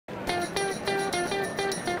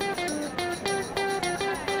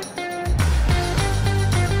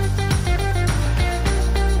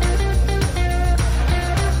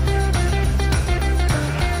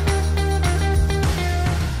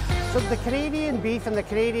Canadian Beef and the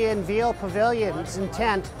Canadian Veal Pavilion's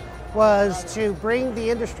intent was to bring the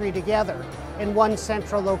industry together in one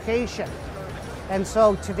central location. And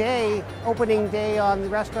so today, opening day on the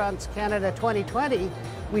Restaurants Canada 2020,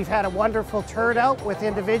 we've had a wonderful turnout with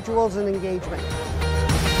individuals and engagement.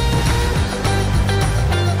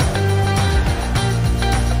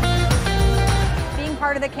 Being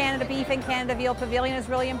part of the Canada Beef and Canada Veal Pavilion is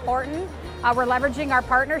really important. We're leveraging our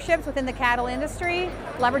partnerships within the cattle industry,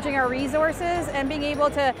 leveraging our resources, and being able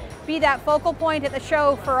to be that focal point at the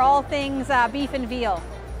show for all things beef and veal.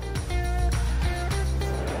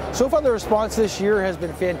 So far the response this year has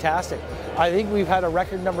been fantastic. I think we've had a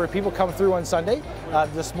record number of people come through on Sunday.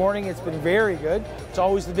 This morning it's been very good. It's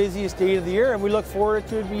always the busiest day of the year and we look forward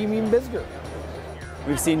to it being even busier.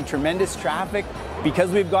 We've seen tremendous traffic because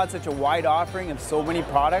we've got such a wide offering of so many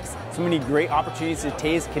products, so many great opportunities to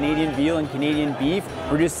taste Canadian veal and Canadian beef.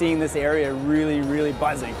 We're just seeing this area really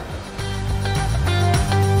buzzing.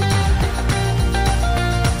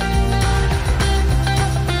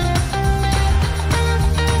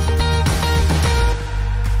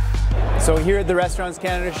 So here at the Restaurants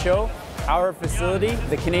Canada show, our facility,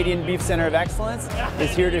 the Canadian Beef Centre of Excellence, is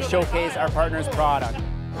here to showcase our partners' product.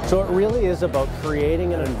 So it really is about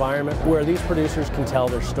creating an environment where these producers can tell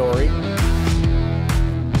their story.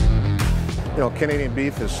 You know, Canadian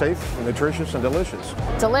beef is safe, nutritious, and delicious.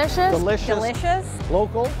 Delicious.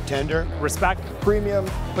 Local. Tender. Respect. Premium.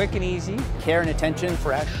 Quick and easy. Care and attention.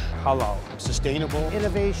 Fresh. Halal. Sustainable.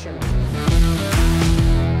 Innovation.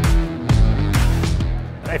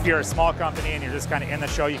 If you're a small company and you're just kind of in the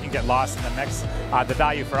show, you can get lost in the mix. The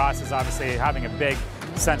value for us is obviously having a big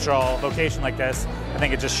central location like this. I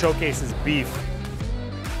think it just showcases beef.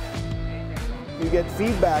 You get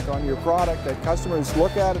feedback on your product that customers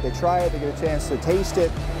look at it, they try it, they get a chance to taste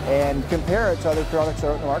it and compare it to other products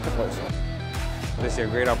out in the marketplace. This is a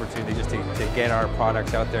great opportunity just to get our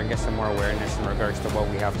products out there and get some more awareness in regards to what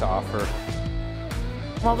we have to offer.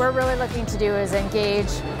 What we're really looking to do is engage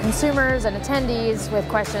consumers and attendees with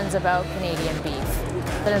questions about Canadian beef.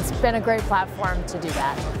 And it's been a great platform to do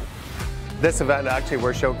that. This event, actually,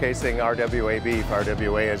 we're showcasing RWA beef.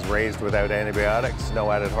 RWA is raised without antibiotics,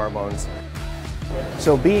 no added hormones.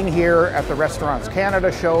 So being here at the Restaurants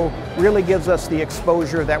Canada show really gives us the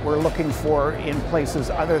exposure that we're looking for in places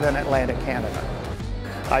other than Atlantic Canada.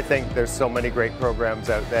 I think there's so many great programs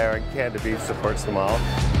out there and Canada Beef supports them all.